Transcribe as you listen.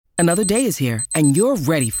Another day is here, and you're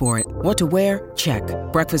ready for it. What to wear? Check.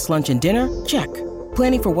 Breakfast, lunch, and dinner? Check.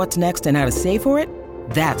 Planning for what's next and how to save for it?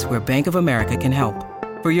 That's where Bank of America can help.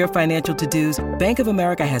 For your financial to-dos, Bank of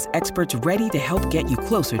America has experts ready to help get you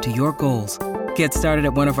closer to your goals. Get started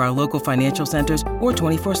at one of our local financial centers or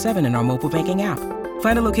 24/7 in our mobile banking app.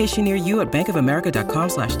 Find a location near you at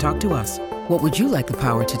bankofamerica.com/talktous. What would you like the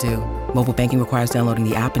power to do? Mobile banking requires downloading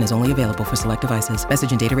the app and is only available for select devices.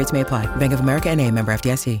 Message and data rates may apply. Bank of America N.A., member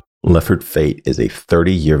FDIC. Lefford Fate is a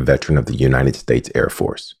 30-year veteran of the United States Air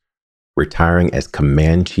Force, retiring as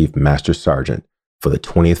Command Chief Master Sergeant for the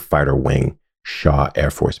 20th Fighter Wing, Shaw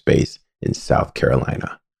Air Force Base in South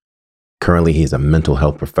Carolina. Currently, he is a mental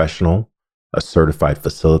health professional, a certified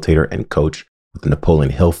facilitator and coach with the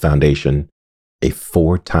Napoleon Hill Foundation, a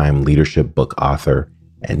 4-time leadership book author,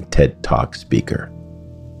 and TED Talk speaker.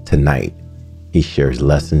 Tonight, he shares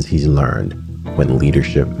lessons he's learned when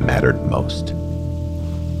leadership mattered most.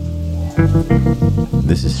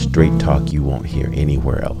 This is straight talk you won't hear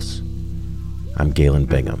anywhere else. I'm Galen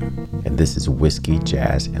Bingham, and this is Whiskey,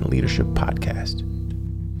 Jazz, and Leadership Podcast.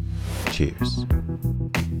 Cheers.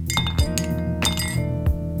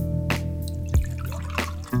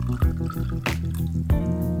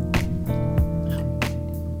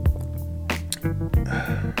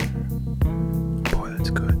 Boy, that's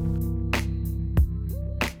good.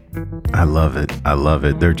 I love it. I love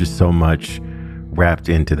it. There's just so much wrapped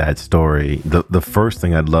into that story. The first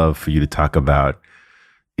thing I'd love for you to talk about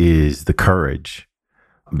is the courage,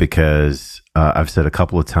 because I've said a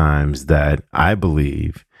couple of times that I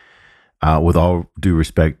believe, with all due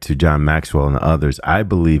respect to John Maxwell and others, I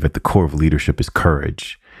believe at the core of leadership is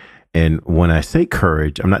courage. And when I say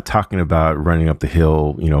courage, I'm not talking about running up the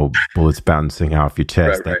hill, bullets bouncing off your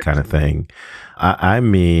chest, that kind of thing. I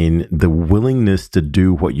mean the willingness to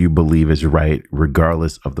do what you believe is right,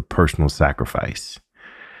 regardless of the personal sacrifice.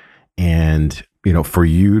 And, for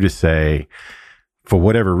you to say, for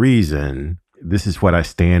whatever reason, this is what I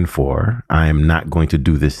stand for, I am not going to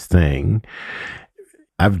do this thing.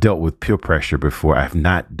 I've dealt with peer pressure before. I've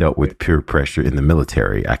not dealt with peer pressure in the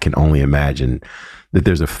military. I can only imagine that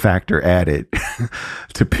there's a factor added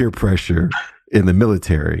to peer pressure in the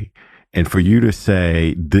military. And for you to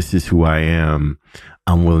say, this is who I am,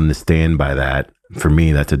 I'm willing to stand by that. For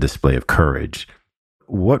me, that's a display of courage.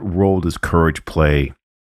 What role does courage play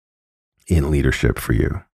in leadership for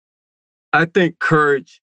you? I think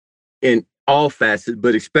courage in all facets,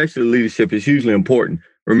 but especially leadership, is hugely important.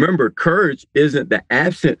 Remember, courage isn't the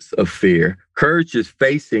absence of fear. Courage is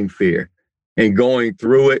facing fear and going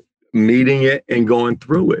through it, meeting it, and going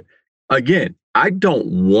through it. Again, I don't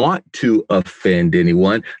want to offend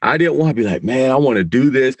anyone. I didn't want to be like, man, I want to do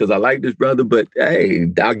this because I like this brother, but hey,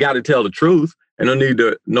 I got to tell the truth and I need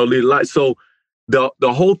to lead a lie. So the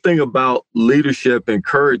whole thing about leadership and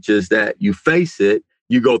courage is that you face it,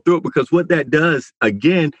 you go through it, because what that does,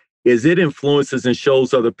 again, is it influences and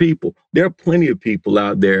shows other people. There are plenty of people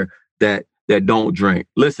out there that don't drink.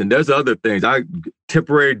 Listen, there's other things.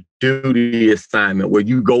 Temporary duty assignment where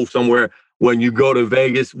you go somewhere. When you go to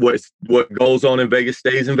Vegas, what goes on in Vegas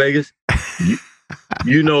stays in Vegas.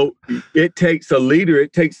 It takes a leader.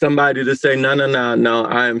 It takes somebody to say, no,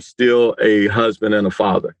 I am still a husband and a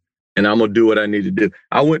father, and I'm going to do what I need to do.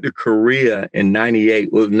 I went to Korea in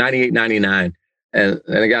 98, 99. And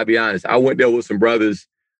I got to be honest, I went there with some brothers,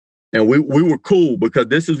 and we were cool, because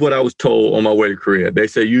this is what I was told on my way to Korea. They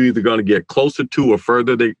say you're either going to get closer to or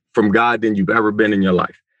further from God than you've ever been in your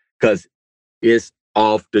life, because it's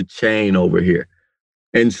off the chain over here.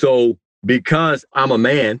 And so because I'm a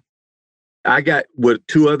man, I got with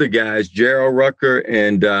 2 other guys, Gerald Rucker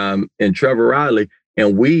and Trevor Riley,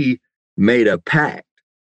 and we made a pact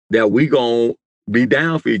that we gonna be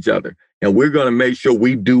down for each other, and we're gonna make sure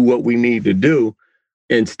we do what we need to do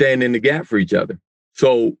and stand in the gap for each other.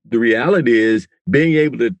 So the reality is being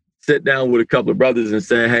able to sit down with a couple of brothers and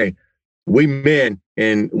say, hey, we men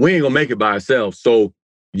and we ain't gonna make it by ourselves. So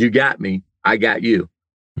you got me, I got you.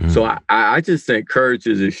 So I just think courage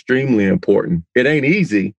is extremely important. It ain't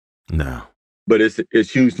easy. No. But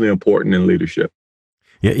it's hugely important in leadership.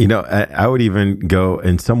 Yeah, I would even go,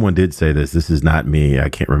 and someone did say this is not me, I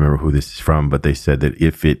can't remember who this is from, but they said that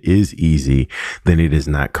if it is easy, then it is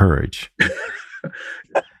not courage.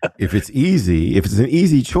 If it's easy, if it's an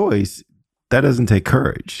easy choice, that doesn't take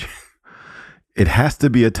courage. It has to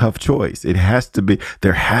be a tough choice. There has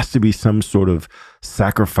to be some sort of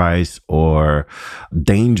sacrifice or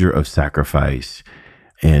danger of sacrifice.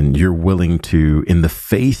 And you're willing to, in the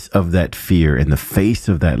face of that fear, in the face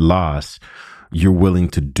of that loss, you're willing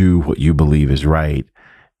to do what you believe is right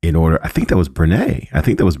in order. I think that was Brene.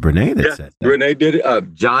 That said that. Brene did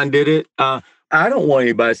it. John did it. I don't want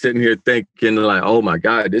anybody sitting here thinking like, oh my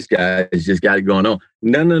God, this guy has just got it going on.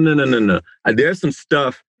 No. There's some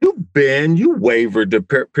stuff you bend, you waver to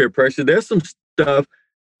peer pressure. There's some stuff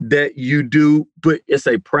that you do, but it's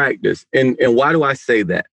a practice. And why do I say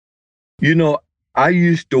that? You know, I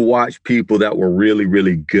used to watch people that were really,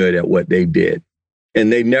 really good at what they did,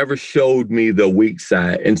 and they never showed me the weak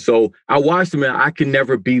side. And so I watched them and I can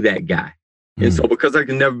never be that guy. And so because I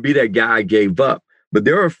can never be that guy, I gave up. But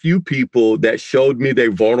there are a few people that showed me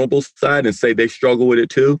their vulnerable side and say they struggle with it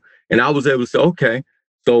too. And I was able to say, okay,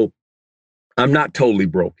 so I'm not totally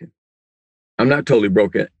broken.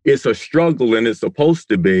 It's a struggle and it's supposed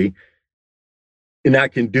to be. And I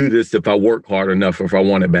can do this if I work hard enough, if I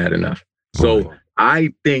want it bad enough. So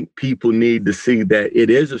I think people need to see that it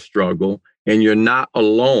is a struggle and you're not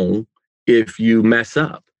alone if you mess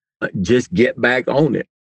up. Just get back on it.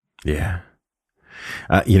 Yeah.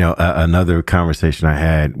 Another conversation I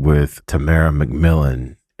had with Tamara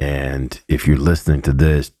McMillan, and if you're listening to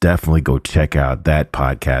this, definitely go check out that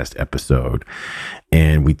podcast episode.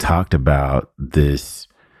 And we talked about this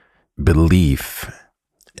belief.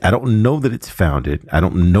 I don't know that it's founded. I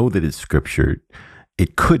don't know that it's scriptured.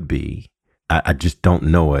 It could be. I just don't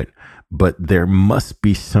know it. But there must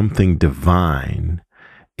be something divine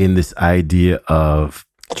in this idea of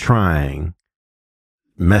trying,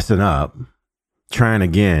 messing up, trying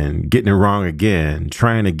again, getting it wrong again,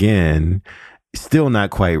 trying again, still not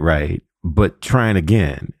quite right, but trying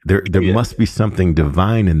again. There must be something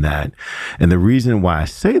divine in that. And the reason why I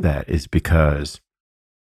say that is because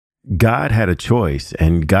God had a choice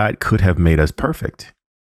and God could have made us perfect.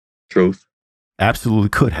 Truth. Absolutely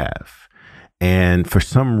could have. And for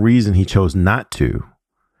some reason, he chose not to.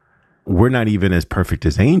 We're not even as perfect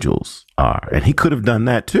as angels are. And he could have done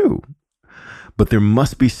that too. But there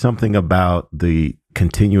must be something about the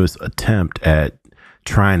continuous attempt at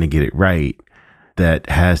trying to get it right that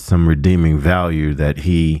has some redeeming value that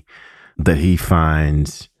he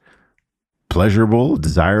finds pleasurable,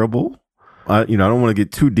 desirable. I don't want to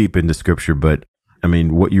get too deep into scripture, but I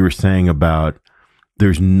mean, what you were saying about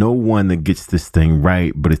there's no one that gets this thing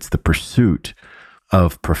right, but it's the pursuit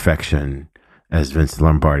of perfection, as Vince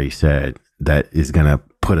Lombardi said, that is going to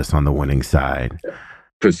put us on the winning side.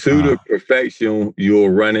 Pursuit of perfection, you'll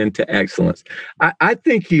run into excellence. I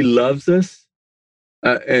think he loves us.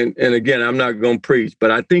 And again, I'm not going to preach, but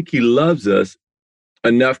I think he loves us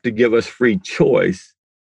enough to give us free choice,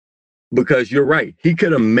 because you're right. He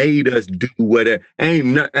could have made us do whatever. Hey,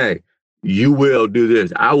 you will do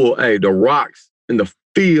this. I will. Hey, the rocks in the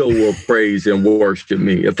field will praise and worship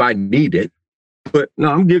me if I need it. But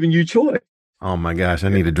no, I'm giving you choice. Oh my gosh, I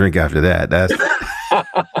need a drink after that. That's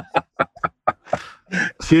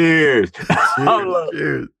cheers.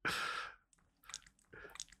 Cheers.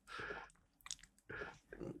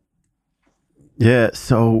 Yeah,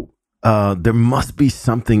 so there must be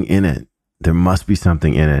something in it.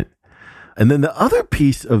 And then the other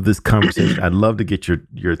piece of this conversation, I'd love to get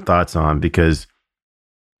your thoughts on, because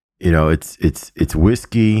it's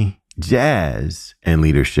whiskey, jazz, and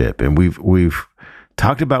leadership. And we've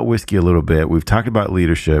talked about whiskey a little bit. We've talked about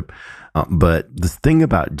leadership. But this thing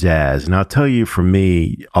about jazz, and I'll tell you, for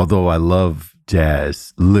me, although I love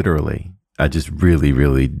jazz, literally, I just really,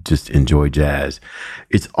 really just enjoy jazz.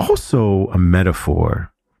 It's also a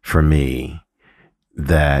metaphor for me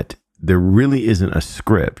that there really isn't a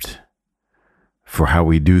script for how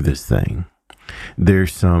we do this thing.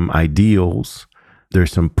 There's some ideals.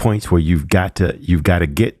 There's some points where you've got to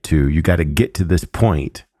get to this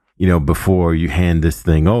point, before you hand this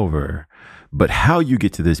thing over. But how you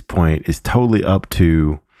get to this point is totally up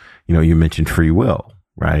to, you mentioned free will,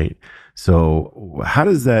 right? So how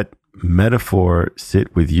does that metaphor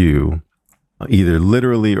sit with you, either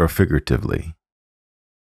literally or figuratively?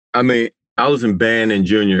 I mean, I was in band in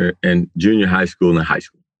junior high school and high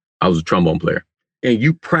school. I was a trombone player. And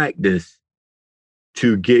you practice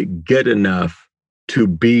to get good enough to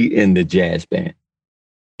be in the jazz band.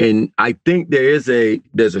 And I think there's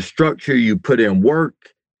a structure. You put in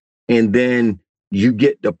work, and then you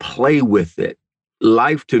get to play with it.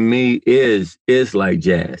 Life to me is like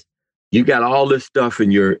jazz. You got all this stuff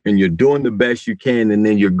and you're doing the best you can, and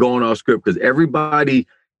then you're going off script, because everybody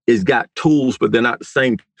has got tools, but they're not the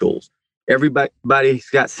same tools. Everybody's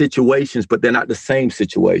got situations, but they're not the same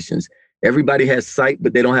situations. Everybody has sight,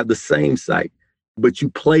 but they don't have the same sight. But you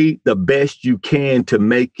play the best you can to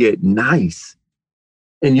make it nice.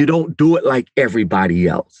 And you don't do it like everybody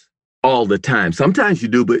else all the time. Sometimes you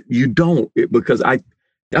do, but you don't, because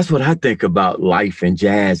that's what I think about life and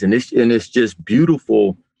jazz. And it's just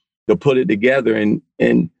beautiful to put it together. And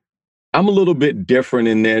I'm a little bit different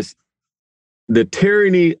in this. the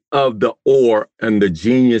tyranny of the or and the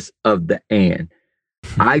genius of the and.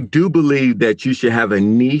 I do believe that you should have a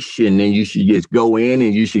niche and then you should just go in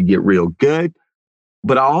and you should get real good.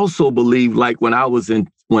 But I also believe, like when I was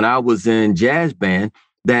in jazz band,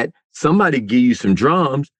 that somebody give you some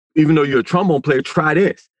drums, even though you're a trombone player, try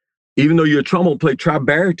this. Even though you're a trombone player, try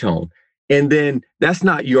baritone. And then that's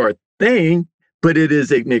not your thing, but it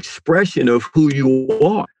is an expression of who you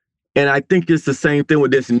are. And I think it's the same thing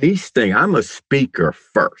with this niche thing. I'm a speaker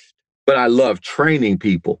first, but I love training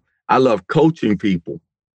people. I love coaching people.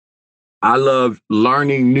 I love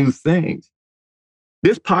learning new things.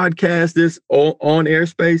 This podcast, this on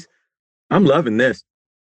airspace, I'm loving this.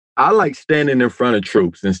 I like standing in front of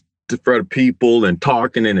troops and in front of people and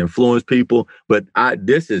talking and influence people, but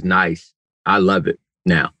this is nice. I love it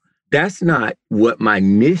now. That's not what my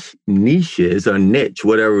niche is, or niche,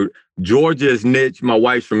 whatever. Georgia is niche. My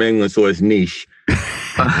wife's from England, so it's niche.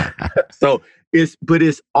 So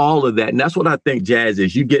it's all of that. And that's what I think jazz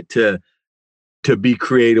is. You get to be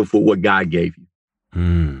creative with what God gave you.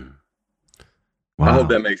 Wow. I hope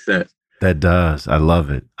that makes sense. That does. I love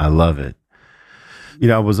it. I love it. You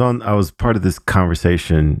know, I was part of this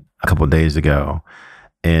conversation a couple of days ago,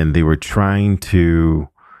 and they were trying to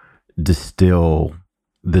distill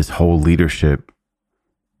this whole leadership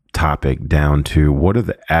topic down to what are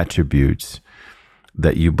the attributes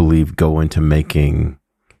that you believe go into making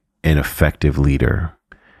an effective leader.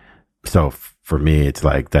 So for me, it's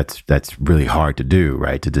like that's really hard to do,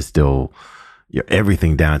 right? To distill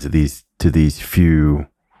everything down to these few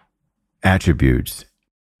attributes.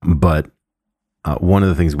 But one of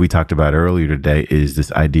the things we talked about earlier today is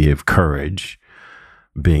this idea of courage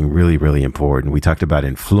being really, really important. We talked about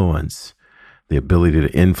influence, the ability to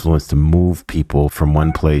influence, to move people from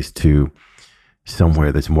one place to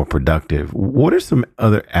somewhere that's more productive. What are some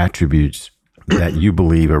other attributes that you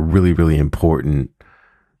believe are really, really important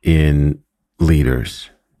in leaders?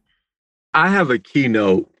 I have a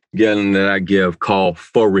keynote, Galen, that I give called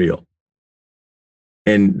For Real.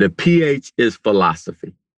 And the PH is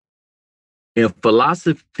philosophy. And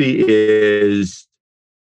philosophy is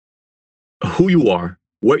who you are,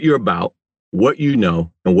 what you're about, what you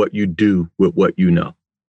know, and what you do with what you know.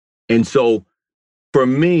 And so for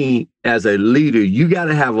me, as a leader, you got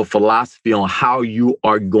to have a philosophy on how you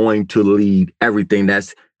are going to lead everything.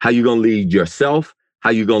 That's how you're going to lead yourself, how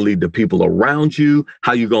you're going to lead the people around you,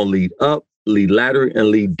 how you're going to lead up, lead lateral, and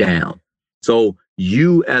lead down. So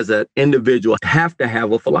you as an individual have to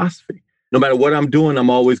have a philosophy. No matter what I'm doing, I'm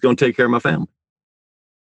always going to take care of my family,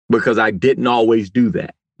 because I didn't always do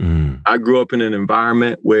that. I grew up in an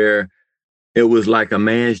environment where it was like a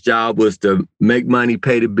man's job was to make money,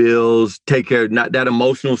 pay the bills, take care of not that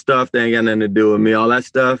emotional stuff. That ain't got nothing to do with me. All that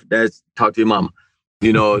stuff, that's talk to your mama.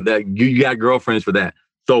 You know, that you got girlfriends for that.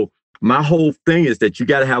 So my whole thing is that you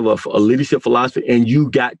got to have a leadership philosophy, and you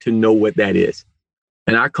got to know what that is.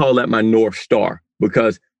 And I call that my North Star,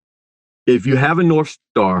 because if you have a North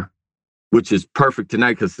Star, which is perfect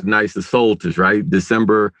tonight because tonight's the solstice, right?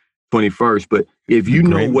 December 21st. But if you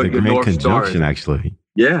know what your North Star is, actually,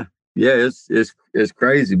 yeah, it's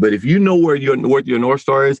crazy. But if you know what your North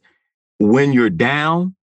Star is, when you're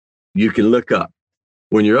down, you can look up.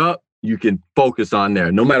 When you're up, you can focus on there.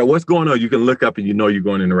 No matter what's going on, you can look up and you know you're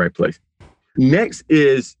going in the right place. Next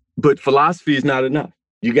is, but philosophy is not enough.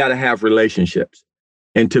 You got to have relationships.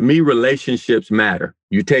 And to me, relationships matter.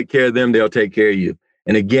 You take care of them, they'll take care of you.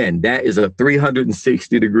 And again, that is a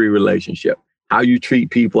 360-degree relationship. How you treat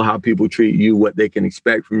people, how people treat you, what they can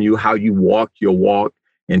expect from you, how you walk your walk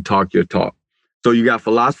and talk your talk. So you got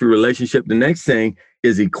philosophy, relationship. The next thing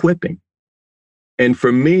is equipping. And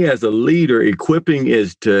for me as a leader, equipping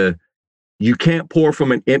is you can't pour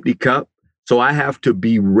from an empty cup. So I have to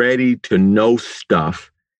be ready to know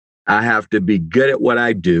stuff. I have to be good at what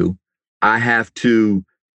I do. I have to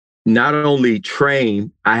not only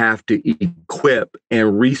train, I have to equip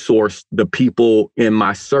and resource the people in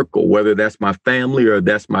my circle, whether that's my family or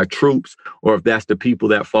that's my troops, or if that's the people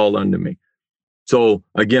that fall under me. So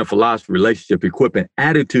again, philosophy, relationship, equipment,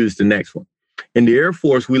 attitude is the next one. In the Air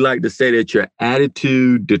Force, we like to say that your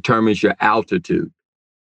attitude determines your altitude.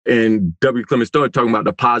 And W. Clement Stone talking about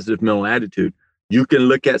the positive mental attitude. You can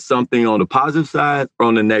look at something on the positive side or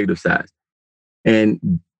on the negative side.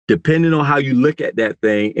 And depending on how you look at that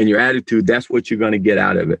thing and your attitude, that's what you're going to get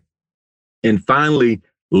out of it. And finally,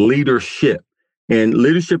 leadership. And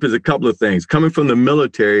leadership is a couple of things. Coming from the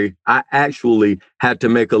military, I actually had to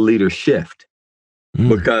make a leader shift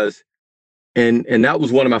because, and that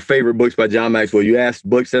was one of my favorite books by John Maxwell. You asked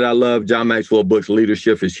books that I love, John Maxwell books,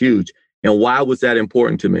 leadership is huge. And why was that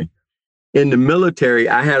important to me? In the military,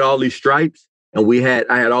 I had all these stripes, and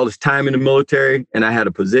I had all this time in the military and I had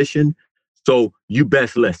a position. So you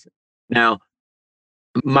best listen. Now,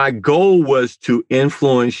 my goal was to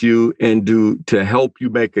influence you and to help you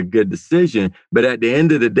make a good decision. But at the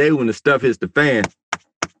end of the day, when the stuff hits the fan,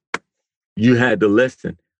 you had to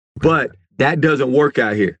listen. But that doesn't work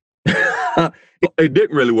out here. It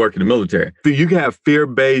didn't really work in the military. So you can have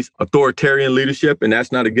fear-based authoritarian leadership, and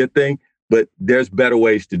that's not a good thing, but there's better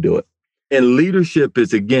ways to do it. And leadership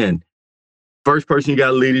is, again, first person you got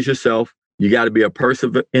to lead is yourself. You got to be a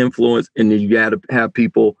person of influence, and then you got to have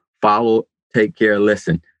people follow, take care,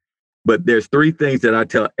 listen. But there's 3 things that I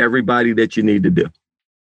tell everybody that you need to do.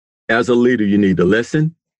 As a leader, you need to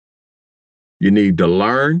listen. You need to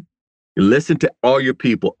learn. You listen to all your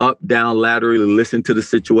people, up, down, laterally, listen to the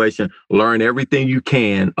situation, learn everything you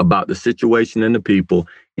can about the situation and the people.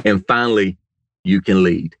 And finally, you can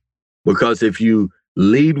lead. Because if you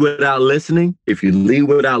lead without listening, if you lead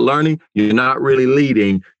without learning, you're not really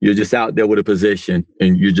leading. You're just out there with a position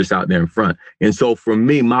and you're just out there in front. And so for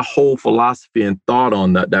me, my whole philosophy and thought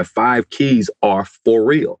on that 5 keys are for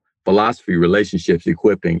real: philosophy, relationships,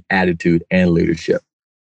 equipping, attitude, and leadership.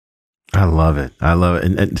 I love it. I love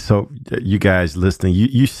it. And so you guys listening,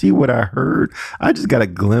 you see what I heard? I just got a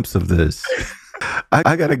glimpse of this.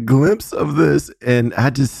 I got a glimpse of this, and I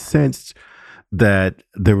just sensed that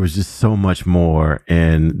there was just so much more.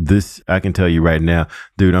 And this, I can tell you right now,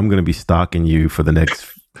 dude, I'm going to be stalking you for the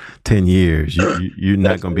next 10 years. You're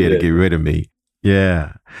not going to be able to get rid of me.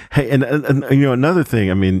 Yeah. Hey, and another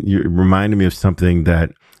thing, I mean, you reminded me of something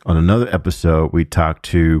that on another episode, we talked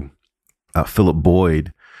to Philip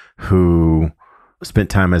Boyd, who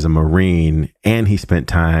spent time as a Marine, and he spent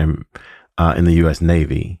time in the U.S.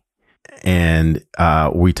 Navy. And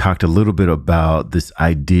we talked a little bit about this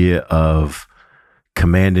idea of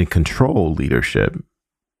command and control leadership,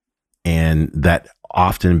 and that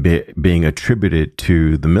often being attributed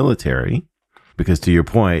to the military, because to your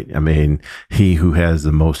point, I mean, he who has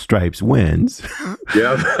the most stripes wins.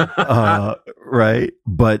 Yeah. Right.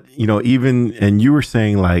 But, even, and you were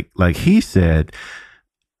saying like he said,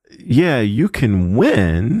 yeah, you can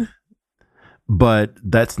win, but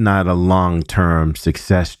that's not a long-term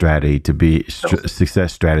success strategy to being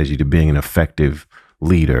an effective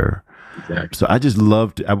leader. Exactly. So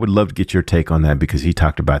I would love to get your take on that, because he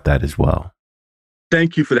talked about that as well.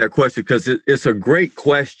 Thank you for that question, because it's a great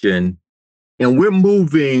question, and we're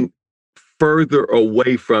moving further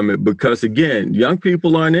away from it because, again, young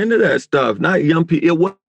people aren't into that stuff. Not young people.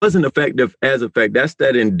 It wasn't effective as effective. That's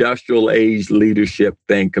that industrial age leadership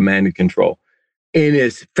thing, command and control. And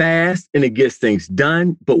it's fast and it gets things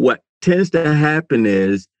done. But what tends to happen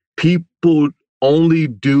is people only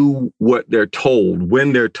do what they're told,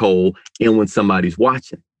 when they're told, and when somebody's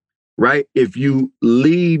watching, right? If you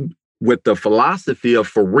lead with the philosophy of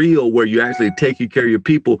for real, where you actually taking care of your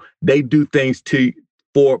people, they do things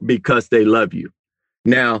because they love you.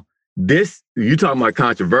 Now, you talking about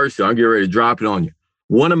controversial, I'm getting ready to drop it on you.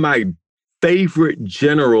 One of my favorite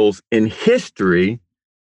generals in history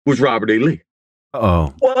was Robert E. Lee.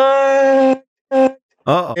 Oh. What?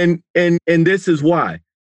 Oh. And this is why.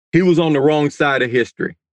 He was on the wrong side of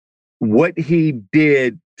history. What he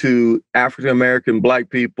did to African American, Black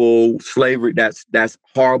people, slavery, that's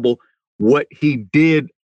horrible. What he did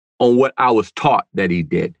on what I was taught that he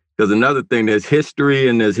did. Because another thing, there's history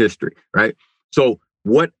and there's history, right? So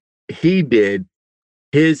what he did,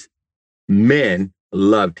 his men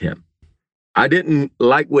loved him. I didn't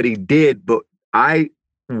like what he did, but I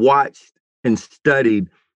watched and studied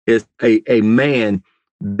as a man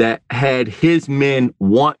that had his men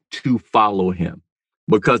want to follow him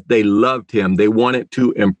because they loved him. They wanted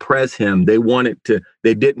to impress him. They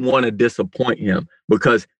didn't want to disappoint him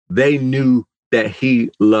because they knew that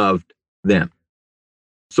he loved them.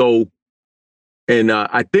 So, and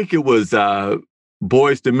I think it was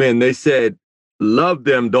Boys to Men, they said, love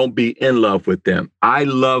them, don't be in love with them. I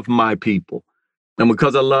love my people. And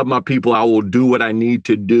because I love my people, I will do what I need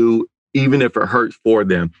to do, even if it hurts for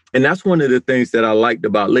them. And that's one of the things that I liked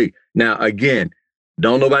about Lee. Now, again,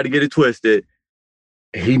 don't nobody get it twisted.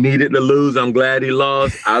 He needed to lose. I'm glad he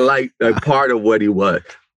lost. I like a part of what he was.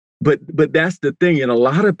 But that's the thing. And a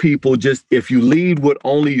lot of people just, if you lead with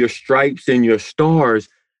only your stripes and your stars,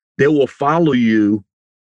 they will follow you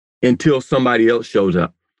until somebody else shows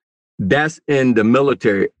up. That's in the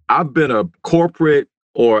military. I've been a corporate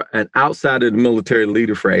or an outside of the military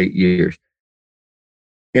leader for 8 years.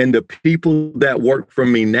 And the people that work for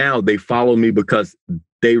me now, they follow me because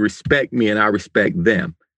they respect me and I respect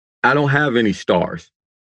them. I don't have any stars.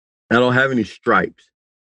 I don't have any stripes.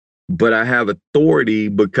 but I have authority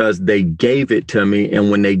because they gave it to me.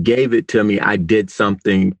 And when they gave it to me, I did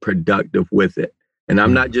something productive with it. And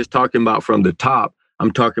I'm not just talking about from the top,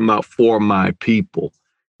 I'm talking about for my people.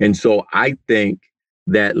 And so I think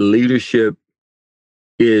that leadership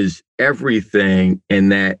is everything,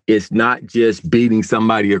 and that it's not just beating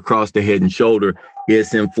somebody across the head and shoulder,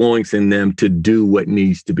 it's influencing them to do what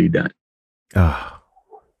needs to be done. Oh,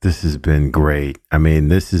 this has been great. I mean,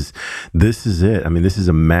 this is it. I mean, this is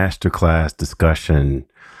a masterclass discussion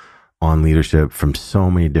on leadership from so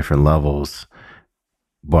many different levels.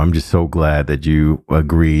 Boy, I'm just so glad that you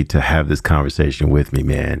agreed to have this conversation with me,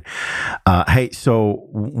 man. Hey, so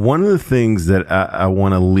one of the things that I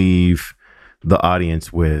want to leave the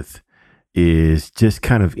audience with is just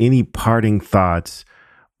kind of any parting thoughts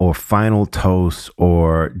or final toasts,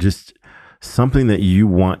 or just something that you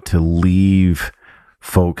want to leave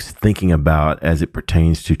folks thinking about as it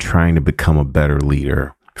pertains to trying to become a better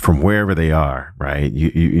leader from wherever they are, right?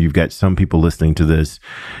 You've got some people listening to this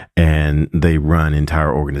and they run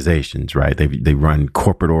entire organizations, right? They run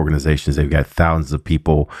corporate organizations. They've got thousands of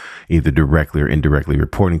people either directly or indirectly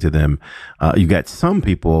reporting to them. You got some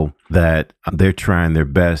people that they're trying their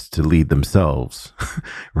best to lead themselves,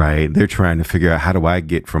 right? They're trying to figure out, how do I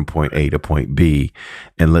get from point A to point B?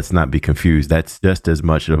 And let's not be confused. That's just as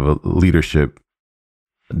much of a leadership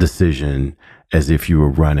decision as if you were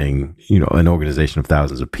running, an organization of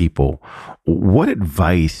thousands of people. What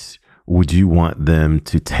advice would you want them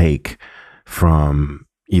to take from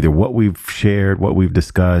either what we've shared, what we've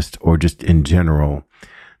discussed, or just in general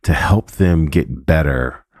to help them get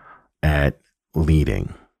better at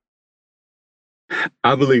leading?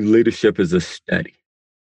 I believe leadership is a study.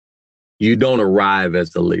 You don't arrive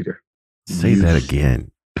as a leader. Say that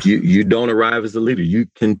again. You don't arrive as a leader. You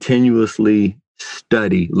continuously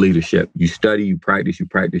study leadership. You study, you practice,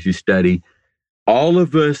 you study. All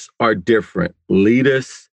of us are different. Lead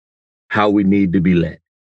us how we need to be led.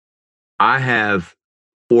 I have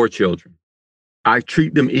 4 children. I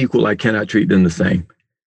treat them equal. I cannot treat them the same.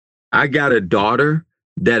 I got a daughter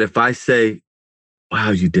that if I say, wow,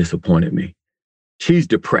 you disappointed me, she's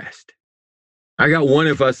depressed. I got one,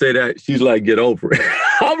 if I say that, she's like, get over it.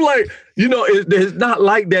 I'm like, it's not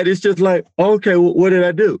like that. It's just like, okay, well, what did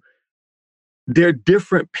I do? They're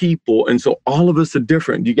different people. And so all of us are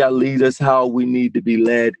different. You got to lead us how we need to be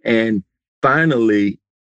led. And finally,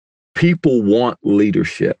 people want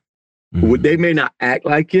leadership. Mm-hmm. They may not act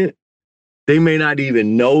like it. They may not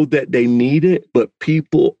even know that they need it, but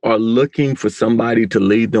people are looking for somebody to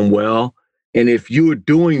lead them well. And if you're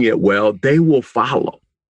doing it well, they will follow.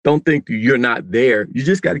 Don't think you're not there. You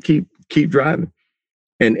just got to keep driving.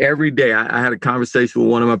 And every day I had a conversation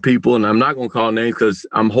with one of my people, and I'm not going to call names because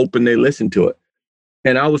I'm hoping they listen to it.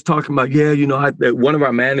 And I was talking about, one of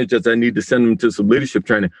our managers, I need to send them to some leadership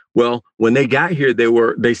training. Well, when they got here,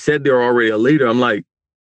 they said they're already a leader. I'm like,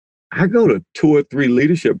 I go to 2 or 3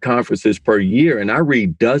 leadership conferences per year, and I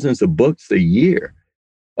read dozens of books a year.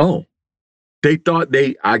 Oh, they thought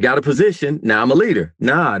I got a position. Now I'm a leader.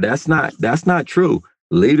 Nah, that's not true.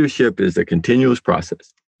 Leadership is a continuous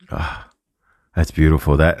process. That's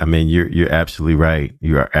beautiful. You're absolutely right.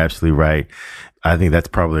 You are absolutely right. I think that's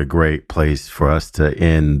probably a great place for us to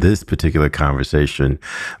end this particular conversation.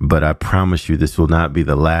 But I promise you, this will not be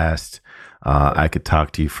the last. I could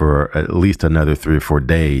talk to you for at least another 3 or 4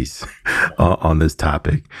 days on this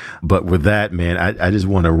topic. But with that, man, I just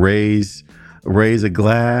want to raise a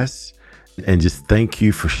glass and just thank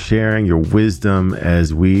you for sharing your wisdom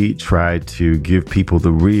as we try to give people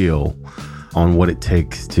the real on what it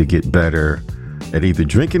takes to get better at either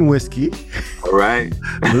drinking whiskey, all right,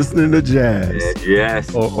 listening to jazz,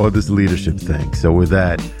 yes, or this leadership thing. So with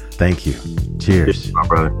that, thank you. Cheers. My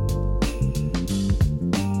brother.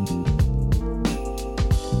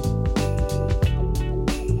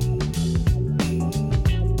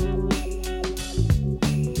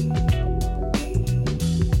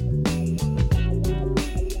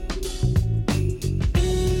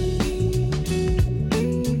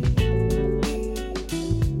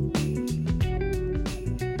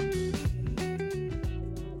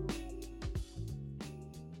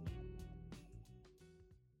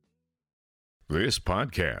 This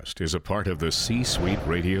podcast is a part of the C-Suite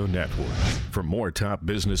Radio Network. For more top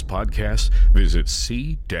business podcasts, visit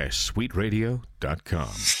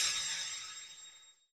c-suiteradio.com.